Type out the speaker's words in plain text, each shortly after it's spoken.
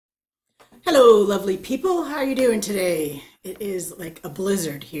Hello, lovely people. How are you doing today? It is like a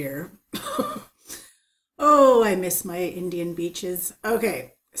blizzard here. Oh, I miss my Indian beaches.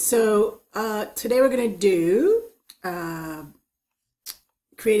 Okay, so today we're going to do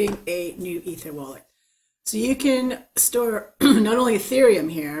creating a new Ether wallet. So you can store not only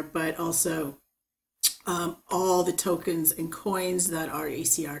Ethereum here, but also all the tokens and coins that are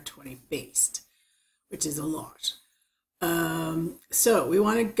ECR20 based, which is a lot. So we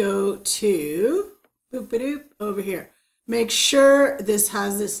want to go to over here. Make sure this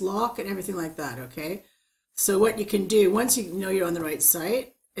has this lock and everything like that, okay? So what you can do, once you know you're on the right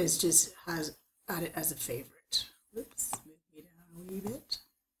site, is just add it as a favorite. Oops, move me down a wee bit.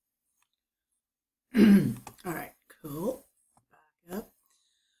 All right, cool. Back up.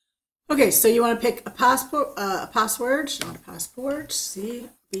 Okay, so you want to pick a password, not a passport. See,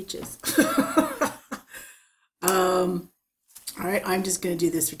 beaches. All right, I'm just going to do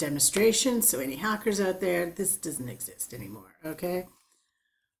this for demonstration. So any hackers out there, this doesn't exist anymore, okay?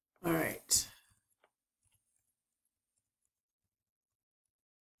 All right.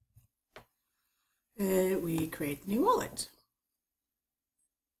 And we create the new wallet.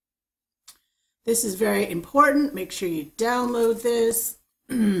 This is very important. Make sure you download this.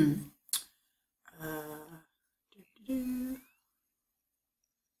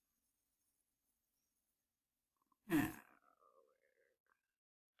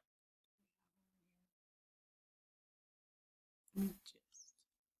 Just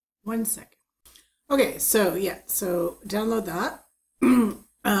 1 second. Okay, so yeah, so download that.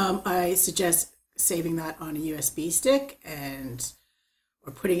 I suggest saving that on a USB stick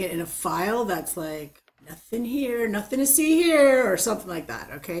or putting it in a file that's like nothing here, nothing to see here, or something like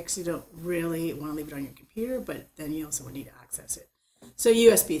that, okay? Because you don't really want to leave it on your computer, but then you also need to access it. So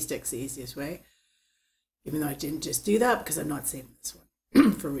USB stick's the easiest way, even though I didn't just do that because I'm not saving this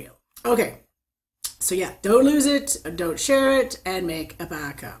one for real. Okay, so yeah, don't lose it, don't share it, and make a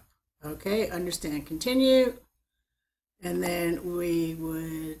backup. Okay, understand, continue. And then you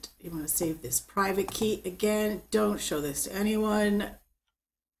want to save this private key again. Don't show this to anyone.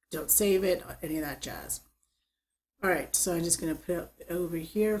 Don't save it, any of that jazz. All right, so I'm just going to put it over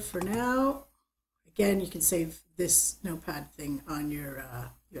here for now. Again, you can save this notepad thing on your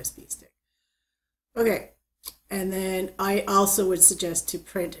USB stick. Okay, and then I also would suggest to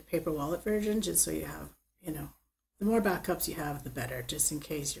print a paper wallet version just so you have, the more backups you have, the better, just in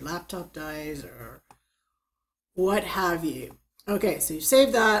case your laptop dies or what have you. Okay, so you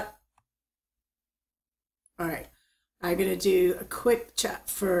save that. All right, I'm going to do a quick chat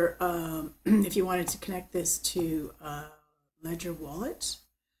for if you wanted to connect this to Ledger Wallet.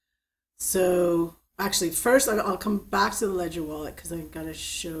 So actually, first I'll come back to the Ledger Wallet because I've got to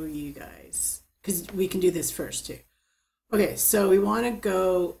show you guys, because we can do this first too. Okay, so we want to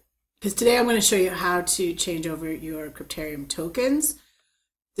go, because today I'm going to show you how to change over your Crypterium tokens.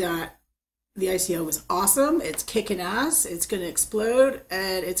 That the ICO was awesome. It's kicking ass. It's going to explode,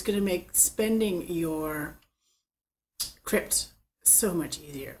 and it's going to make spending your crypt so much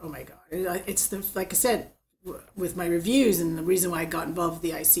easier. Oh my God. It's like I said, with my reviews, and the reason why I got involved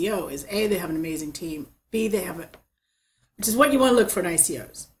with the ICO is A, they have an amazing team. B, they have which is what you want to look for in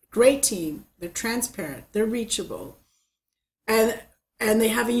ICOs. Great team. They're transparent. They're reachable. And they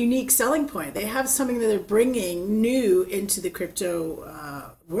have a unique selling point. They have something that they're bringing new into the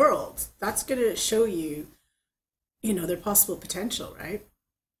crypto world. That's going to show you, their possible potential, right?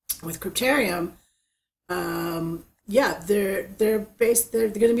 With Crypterium, yeah, they're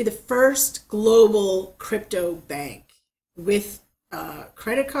going to be the first global crypto bank with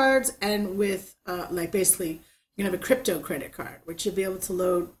credit cards and with basically you're going to have a crypto credit card, which you'll be able to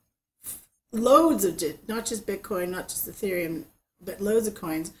load loads of not just Bitcoin, not just Ethereum, but loads of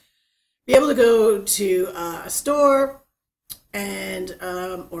coins. Be able to go to a store and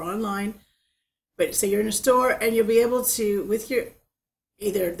or online, but say you're in a store and you'll be able to, with your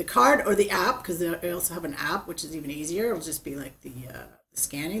either the card or the app, because they also have an app which is even easier. It'll just be like the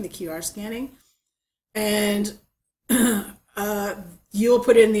scanning, the QR scanning, and you'll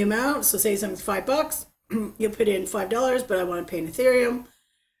put in the amount. So say something's $5, you'll put in $5, but I want to pay in Ethereum,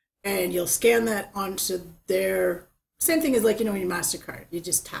 and you'll scan that onto their. Same thing as like, your MasterCard, you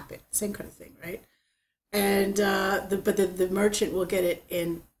just tap it, same kind of thing, right? And the merchant will get it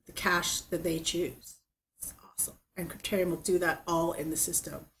in the cash that they choose. It's awesome. And Crypterium will do that all in the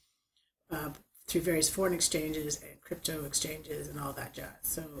system through various foreign exchanges and crypto exchanges and all that jazz.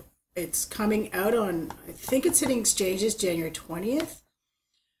 So it's coming out on, I think it's hitting exchanges January 20th.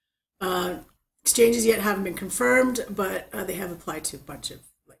 Exchanges yet haven't been confirmed, but they have applied to a bunch of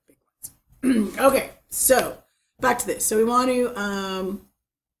big ones. Okay, so back to this. So we want to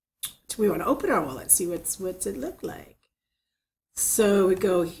we want to open our wallet, see what's it look like. So we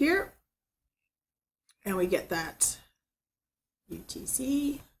go here and we get that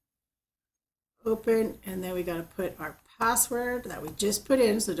UTC open, and then we got to put our password that we just put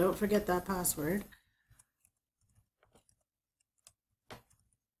in, so don't forget that password.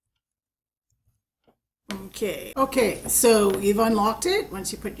 Okay, so you've unlocked it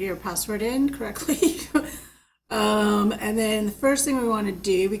once you put your password in correctly. And then the first thing we want to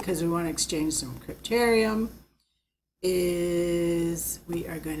do, because we want to exchange some Crypterium, is we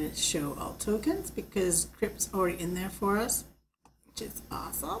are going to show all tokens, because Crypt's already in there for us, which is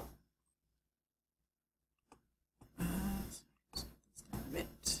awesome.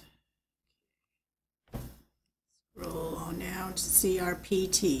 Scroll on down to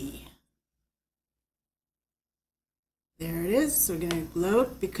CRPT. There it is. So we're going to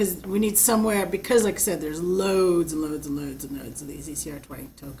load, because we need somewhere, because like I said, there's loads and loads and loads and loads of these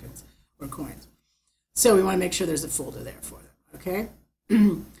ECR20 tokens or coins. So we want to make sure there's a folder there for them. Okay.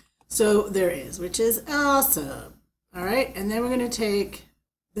 So there is, which is awesome. All right. And then we're going to take,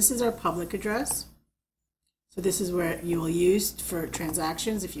 this is our public address. So this is where you will use for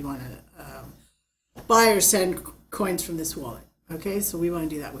transactions if you want to buy or send coins from this wallet. Okay. So we want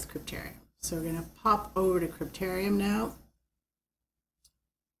to do that with Crypterium. So we're going to pop over to Crypterium now.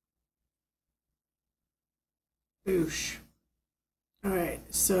 Boosh. All right,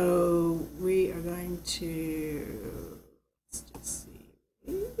 so we are going to, let's just see.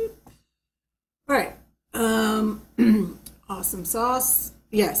 All right, awesome sauce.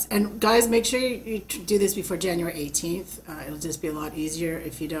 Yes, and guys, make sure you do this before January 18th. It'll just be a lot easier.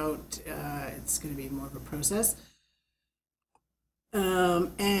 If you don't, it's going to be more of a process.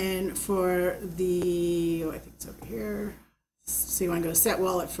 And for the, I think it's over here. So you want to go set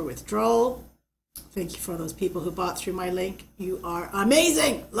wallet for withdrawal. Thank you for those people who bought through my link. You are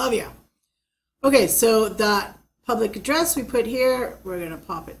amazing. Love you. Okay, so that public address we put here, we're going to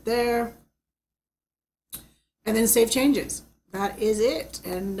pop it there. And then save changes. That is it.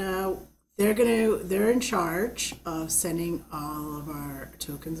 And they're in charge of sending all of our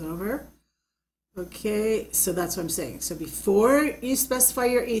tokens over. Okay, so that's what I'm saying. So before you specify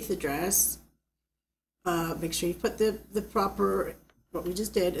your ETH address, make sure you put the proper, what we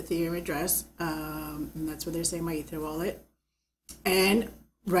just did, Ethereum address, and that's where they're saying Myether wallet, and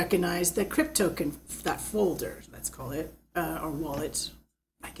recognize the crypt token, that folder, let's call it, or wallet,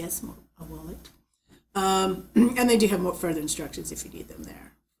 I guess, a wallet. And they do have more further instructions if you need them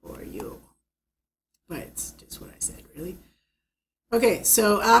there for you. But it's just what I said, really. Okay,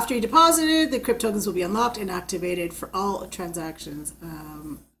 so after you deposited, the crypt tokens will be unlocked and activated for all transactions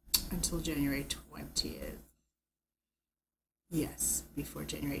until January 20th. Yes, before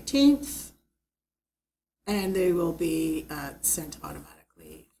January 18th. And they will be sent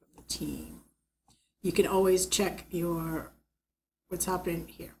automatically from the team. You can always check what's happening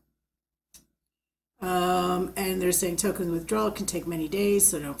here. And they're saying token withdrawal can take many days,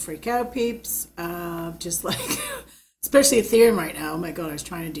 so don't freak out, peeps. Just like... Especially Ethereum right now. Oh my God, I was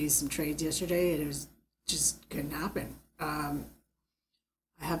trying to do some trades yesterday and it was just couldn't happen. I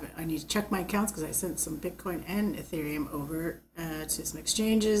need to check my accounts because I sent some Bitcoin and Ethereum over to some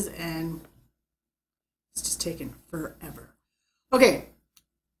exchanges and it's just taken forever. Okay,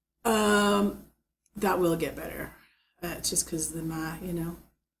 that will get better. It's just because the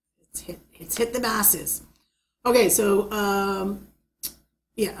it's hit the masses. Okay, so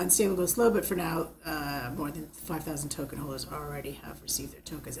yeah, unstable goes slow, but for now, more than 5,000 token holders already have received their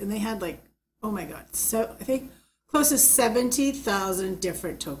tokens. And they had like, oh my God, so I think close to 70,000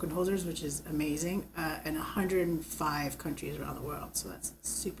 different token holders, which is amazing, and 105 countries around the world. So that's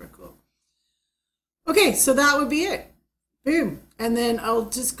super cool. Okay, so that would be it. Boom. And then I'll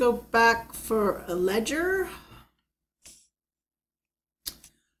just go back for a ledger.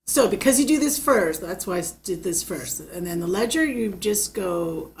 So because you do this first, that's why I did this first. And then the ledger, you just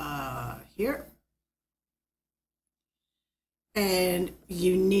go here. And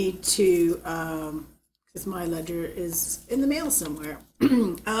you need to, because my ledger is in the mail somewhere,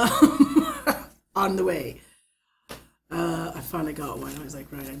 on the way. I finally got one. I was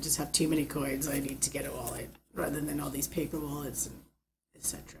like, right, I just have too many coins. I need to get a wallet rather than all these paper wallets and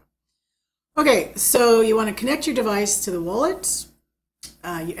etc. Okay, so you want to connect your device to the wallet.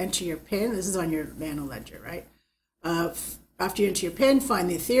 You enter your PIN. This is on your Nano Ledger, right? After you enter your PIN, find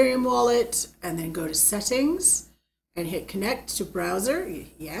the Ethereum wallet and then go to settings and hit connect to browser.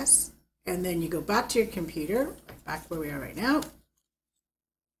 Yes. And then you go back to your computer, back where we are right now.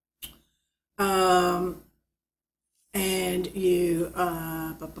 And you,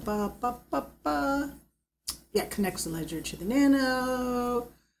 yeah, connects the ledger to the Nano.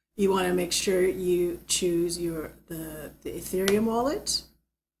 you want to make sure you choose the Ethereum wallet,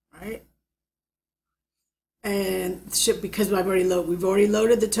 right? And because we've already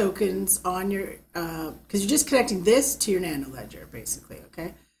loaded the tokens on your because you're just connecting this to your nano ledger basically,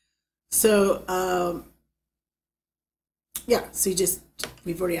 okay? So yeah, so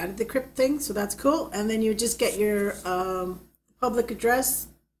we've already added the crypt thing, so that's cool. And then you just get your public address,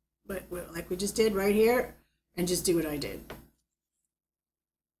 but like we just did right here, and just do what I did.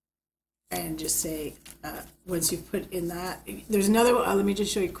 And just say, once you've put in that, there's another, let me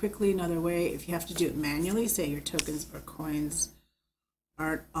just show you quickly another way. If you have to do it manually, say your tokens or coins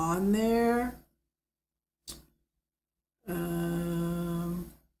aren't on there. Where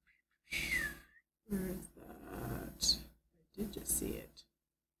is that? I did just see it.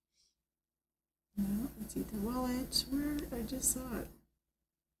 No, it's Ether wallet. Where? I just saw it.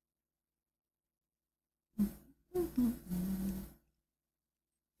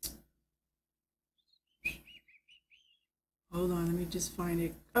 Hold on, let me just find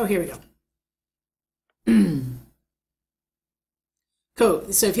it. Oh, here we go.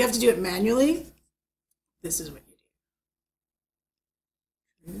 Cool. So if you have to do it manually, this is what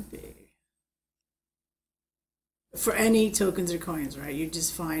you do. For any tokens or coins, right? You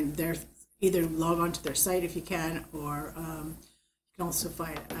just find either log on to their site if you can, or you can also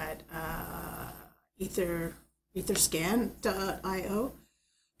find it at etherscan.io.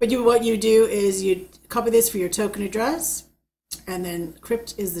 But what you do is you copy this for your token address, and then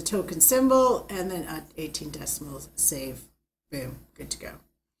crypt is the token symbol, and then at 18 decimals, save. Boom, good to go.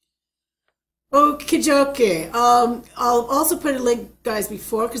 Okay. I'll also put a link, guys,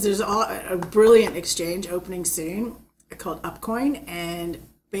 before, because there's a brilliant exchange opening soon called Upcoin, and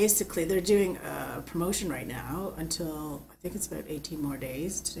basically they're doing a promotion right now until, I think it's about 18 more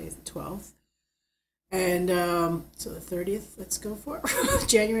days. Today's the 12th. And so the 30th, let's go for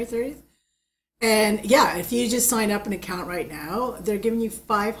January 30th. And yeah, if you just sign up an account right now, they're giving you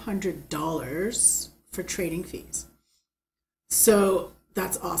 $500 for trading fees. So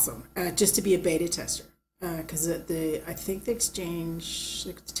that's awesome, just to be a beta tester. Because I think the exchange,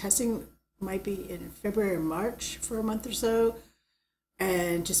 the testing might be in February or March for a month or so.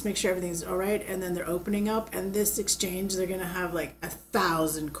 And just make sure everything's all right. And then they're opening up. And this exchange, they're going to have like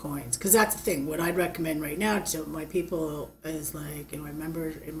 1,000 coins. Because that's the thing. What I'd recommend right now to my people is like, and my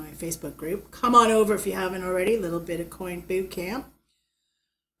members in my Facebook group, come on over if you haven't already. Little Bitcoin boot camp.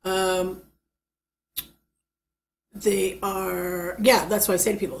 They are, yeah, that's why I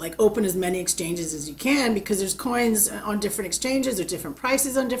say to people, like, open as many exchanges as you can, because there's coins on different exchanges or different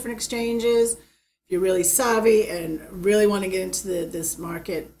prices on different exchanges. You're really savvy and really want to get into this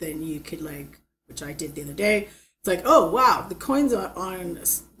market, then you could, like, which I did the other day. It's like, oh wow, the coins on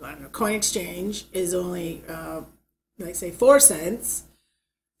a coin exchange is only like say 4 cents,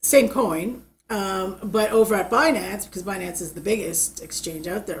 same coin, but over at Binance, because Binance is the biggest exchange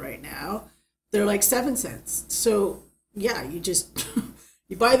out there right now, they're like 7 cents. So yeah, you just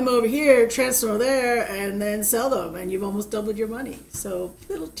you buy them over here, transfer there, and then sell them, and you've almost doubled your money. So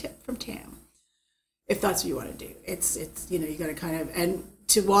little tip from Tam, if that's what you want to do. It's you know, you got to kind of, and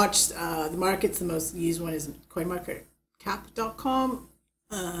to watch the markets, the most used one is coinmarketcap.com.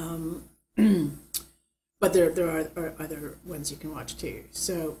 But there are other ones you can watch too.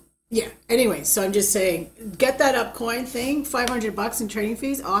 So yeah, anyway, so I'm just saying, get that Upcoin thing, $500 in trading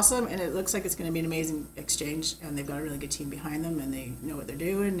fees, awesome, and it looks like it's going to be an amazing exchange, and they've got a really good team behind them, and they know what they're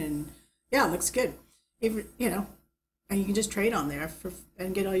doing, and yeah, it looks good. Even, you know, and you can just trade on there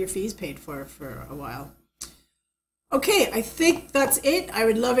and get all your fees paid for a while. Okay, I think that's it. I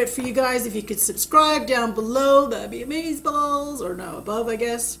would love it for you guys if you could subscribe down below. That'd be amazeballs, or no, above, I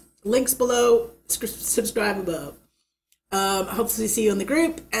guess. Links below, subscribe above. Hopefully see you in the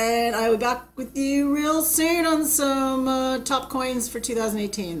group, and I will be back with you real soon on some top coins for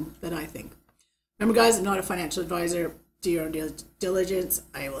 2018 that I think. Remember, guys, I'm not a financial advisor. Do your own diligence.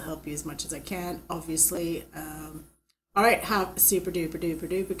 I will help you as much as I can, obviously. All right, have a super duper duper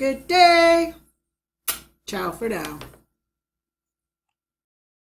duper good day. Ciao for now.